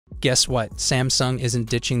Guess what? Samsung isn't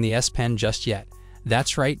ditching the S Pen just yet.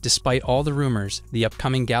 That's right, despite all the rumors, the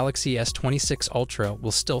upcoming Galaxy S26 Ultra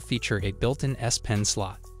will still feature a built-in S Pen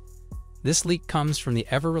slot. This leak comes from the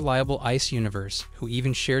ever-reliable Ice Universe, who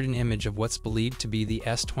even shared an image of what's believed to be the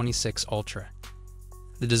S26 Ultra.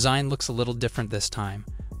 The design looks a little different this time,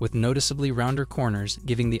 with noticeably rounder corners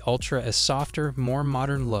giving the Ultra a softer, more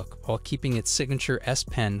modern look while keeping its signature S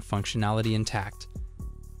Pen functionality intact.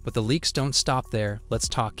 But the leaks don't stop there. Let's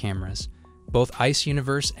talk cameras. Both Ice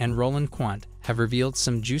Universe and Roland Quant have revealed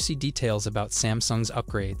some juicy details about Samsung's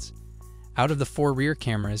upgrades. Out of the 4 rear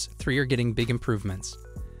cameras, 3 are getting big improvements.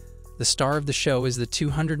 The star of the show is the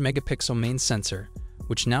 200-megapixel main sensor,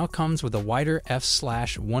 which now comes with a wider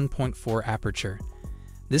f/1.4 aperture.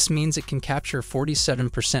 This means it can capture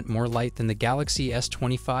 47% more light than the Galaxy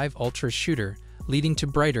S25 Ultra's shooter, leading to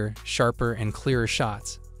brighter, sharper, and clearer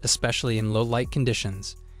shots, especially in low light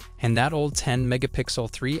conditions. And that old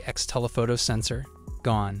 10-megapixel 3x telephoto sensor?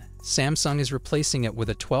 Gone. Samsung is replacing it with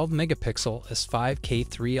a 12-megapixel S5K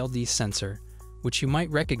 3LD sensor, which you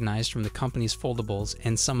might recognize from the company's foldables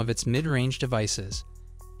and some of its mid-range devices.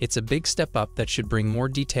 It's a big step up that should bring more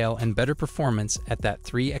detail and better performance at that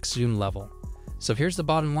 3x zoom level. So here's the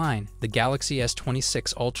bottom line: the Galaxy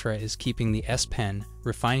S26 Ultra is keeping the S Pen,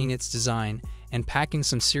 refining its design, and packing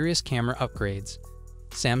some serious camera upgrades.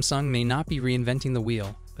 Samsung may not be reinventing the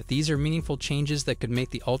wheel, but these are meaningful changes that could make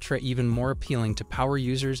the Ultra even more appealing to power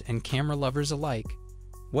users and camera lovers alike.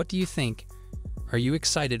 What do you think? Are you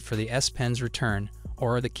excited for the S Pen's return,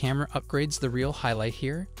 or are the camera upgrades the real highlight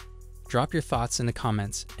here? Drop your thoughts in the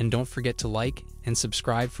comments, and don't forget to like and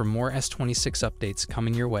subscribe for more S26 updates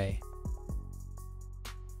coming your way.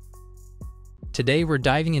 Today we're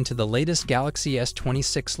diving into the latest Galaxy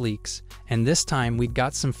S26 leaks, and this time we've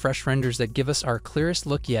got some fresh renders that give us our clearest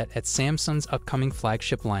look yet at Samsung's upcoming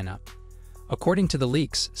flagship lineup. According to the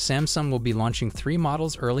leaks, Samsung will be launching 3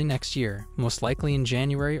 models early next year, most likely in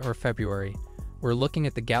January or February. We're looking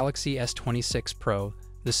at the Galaxy S26 Pro,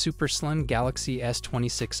 the super slim Galaxy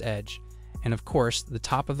S26 Edge, and of course the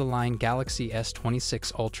top-of-the-line Galaxy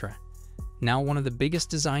S26 Ultra. Now one of the biggest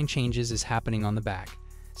design changes is happening on the back.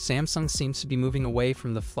 Samsung seems to be moving away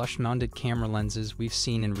from the flush-mounted camera lenses we've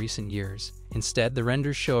seen in recent years. Instead, the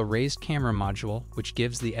renders show a raised camera module, which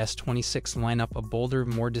gives the S26 lineup a bolder,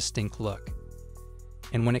 more distinct look.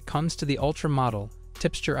 And when it comes to the Ultra model,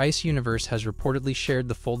 tipster Ice Universe has reportedly shared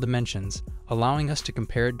the full dimensions, allowing us to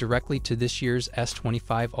compare it directly to this year's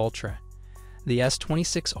S25 Ultra. The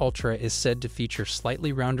S26 Ultra is said to feature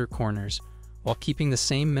slightly rounder corners, while keeping the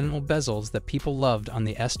same minimal bezels that people loved on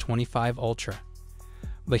the S25 Ultra.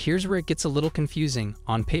 But here's where it gets a little confusing.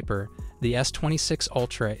 On paper, the S26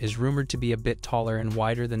 Ultra is rumored to be a bit taller and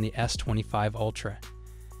wider than the S25 Ultra.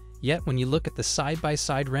 Yet when you look at the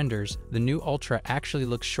side-by-side renders, the new Ultra actually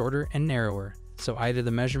looks shorter and narrower, so either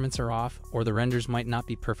the measurements are off or the renders might not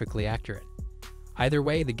be perfectly accurate. Either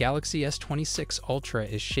way, the Galaxy S26 Ultra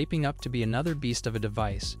is shaping up to be another beast of a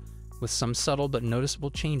device, with some subtle but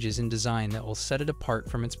noticeable changes in design that will set it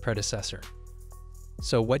apart from its predecessor.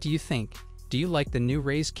 So what do you think? Do you like the new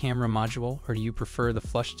raised camera module, or do you prefer the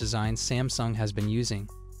flush design Samsung has been using?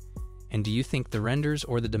 And do you think the renders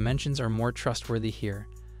or the dimensions are more trustworthy here?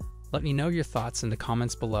 Let me know your thoughts in the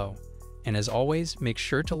comments below. And as always, make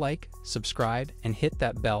sure to like, subscribe, and hit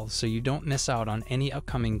that bell so you don't miss out on any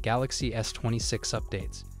upcoming Galaxy S26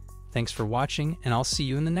 updates. Thanks for watching, and I'll see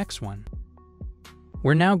you in the next one.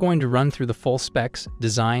 We're now going to run through the full specs,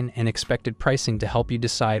 design, and expected pricing to help you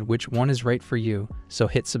decide which one is right for you, so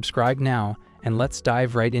hit subscribe now, and let's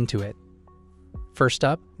dive right into it. First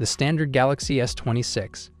up, the standard Galaxy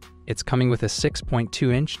S26. It's coming with a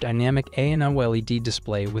 6.2-inch dynamic A&OLED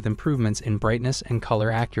display with improvements in brightness and color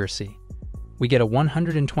accuracy. We get a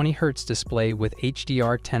 120Hz display with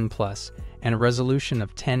HDR10+, and a resolution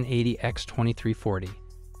of 1080x2340.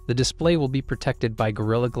 The display will be protected by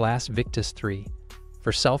Gorilla Glass Victus 3.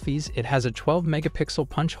 For selfies, it has a 12-megapixel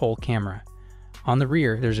punch-hole camera. On the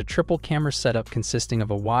rear, there's a triple camera setup consisting of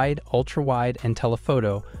a wide, ultra-wide, and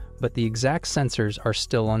telephoto, but the exact sensors are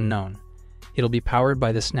still unknown. It'll be powered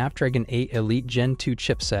by the Snapdragon 8 Elite Gen 2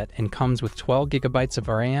 chipset and comes with 12GB of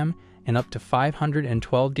RAM and up to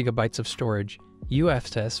 512GB of storage,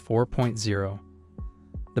 UFS 4.0.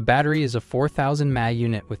 The battery is a 4000 mAh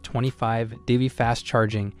unit with 25 dV fast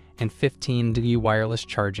charging and 15 dV wireless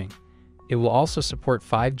charging. It will also support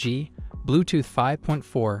 5G, Bluetooth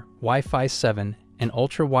 5.4, Wi-Fi 7, and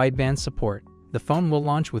ultra-wideband support. The phone will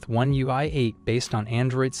launch with One UI 8 based on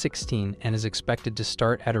Android 16 and is expected to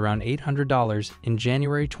start at around $800 in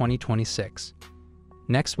January 2026.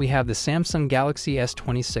 Next, we have the Samsung Galaxy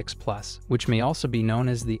S26 Plus, which may also be known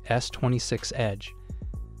as the S26 Edge.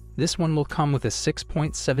 This one will come with a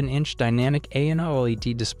 6.7-inch dynamic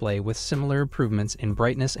AMOLED display with similar improvements in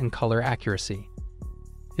brightness and color accuracy.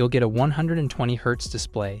 You'll get a 120Hz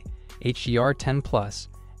display, HDR10+,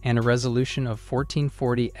 and a resolution of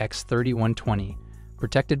 1440x3120,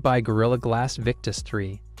 protected by Gorilla Glass Victus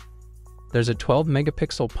 3. There's a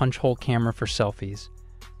 12-megapixel punch-hole camera for selfies.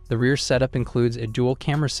 The rear setup includes a dual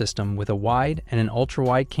camera system with a wide and an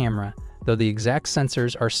ultra-wide camera, though the exact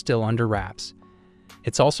sensors are still under wraps.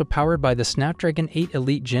 It's also powered by the Snapdragon 8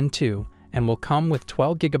 Elite Gen 2 and will come with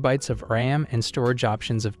 12 GB of RAM and storage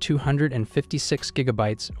options of 256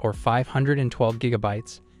 GB or 512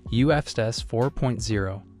 GB, UFS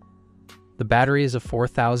 4.0. The battery is a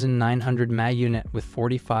 4,900 mAh unit with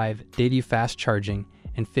 45 DD fast charging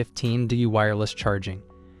and 15 DD wireless charging.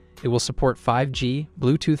 It will support 5G,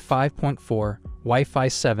 Bluetooth 5.4, Wi-Fi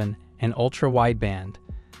 7, and ultra-wideband.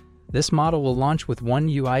 This model will launch with One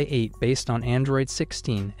UI 8 based on Android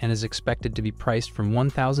 16 and is expected to be priced from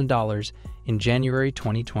 $1,000 in January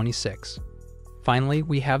 2026. Finally,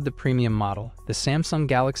 we have the premium model, the Samsung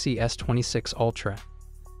Galaxy S26 Ultra.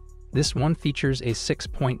 This one features a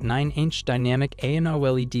 6.9-inch dynamic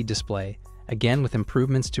AMOLED display, again with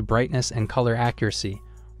improvements to brightness and color accuracy,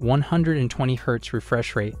 120Hz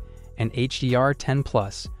refresh rate, and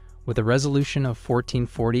HDR10+, with a resolution of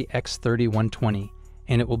 1440x3120,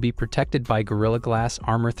 and it will be protected by Gorilla Glass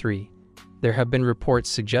Armor 3. There have been reports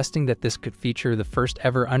suggesting that this could feature the first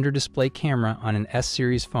ever under-display camera on an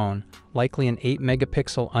S-series phone, likely an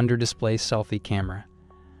 8-megapixel under-display selfie camera.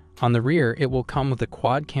 On the rear, it will come with a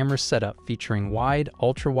quad camera setup featuring wide,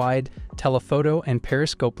 ultra-wide, telephoto, and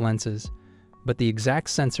periscope lenses, but the exact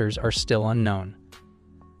sensors are still unknown.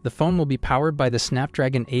 The phone will be powered by the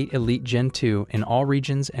Snapdragon 8 Elite Gen 2 in all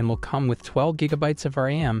regions and will come with 12 GB of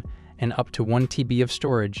RAM and up to 1 TB of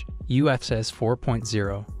storage, UFS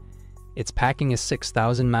 4.0. It's packing a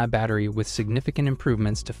 6,000 mAh battery with significant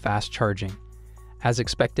improvements to fast charging. As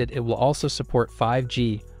expected, it will also support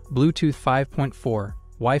 5G, Bluetooth 5.4,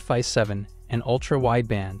 Wi-Fi 7, and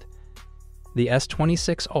ultra-wideband. The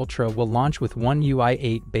S26 Ultra will launch with One UI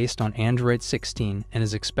 8 based on Android 16 and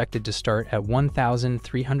is expected to start at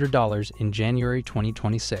 $1,300 in January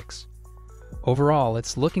 2026. Overall,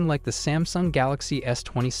 it's looking like the Samsung Galaxy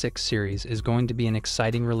S26 series is going to be an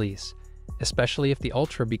exciting release, especially if the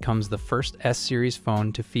Ultra becomes the first S-series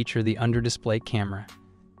phone to feature the under-display camera.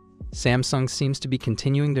 Samsung seems to be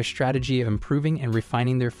continuing their strategy of improving and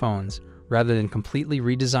refining their phones, rather than completely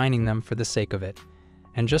redesigning them for the sake of it.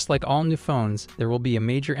 And just like all new phones, there will be a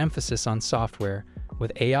major emphasis on software,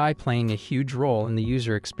 with AI playing a huge role in the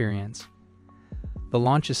user experience. The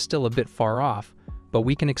launch is still a bit far off, but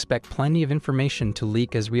we can expect plenty of information to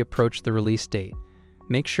leak as we approach the release date.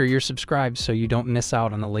 Make sure you're subscribed so you don't miss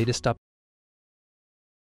out on the latest updates.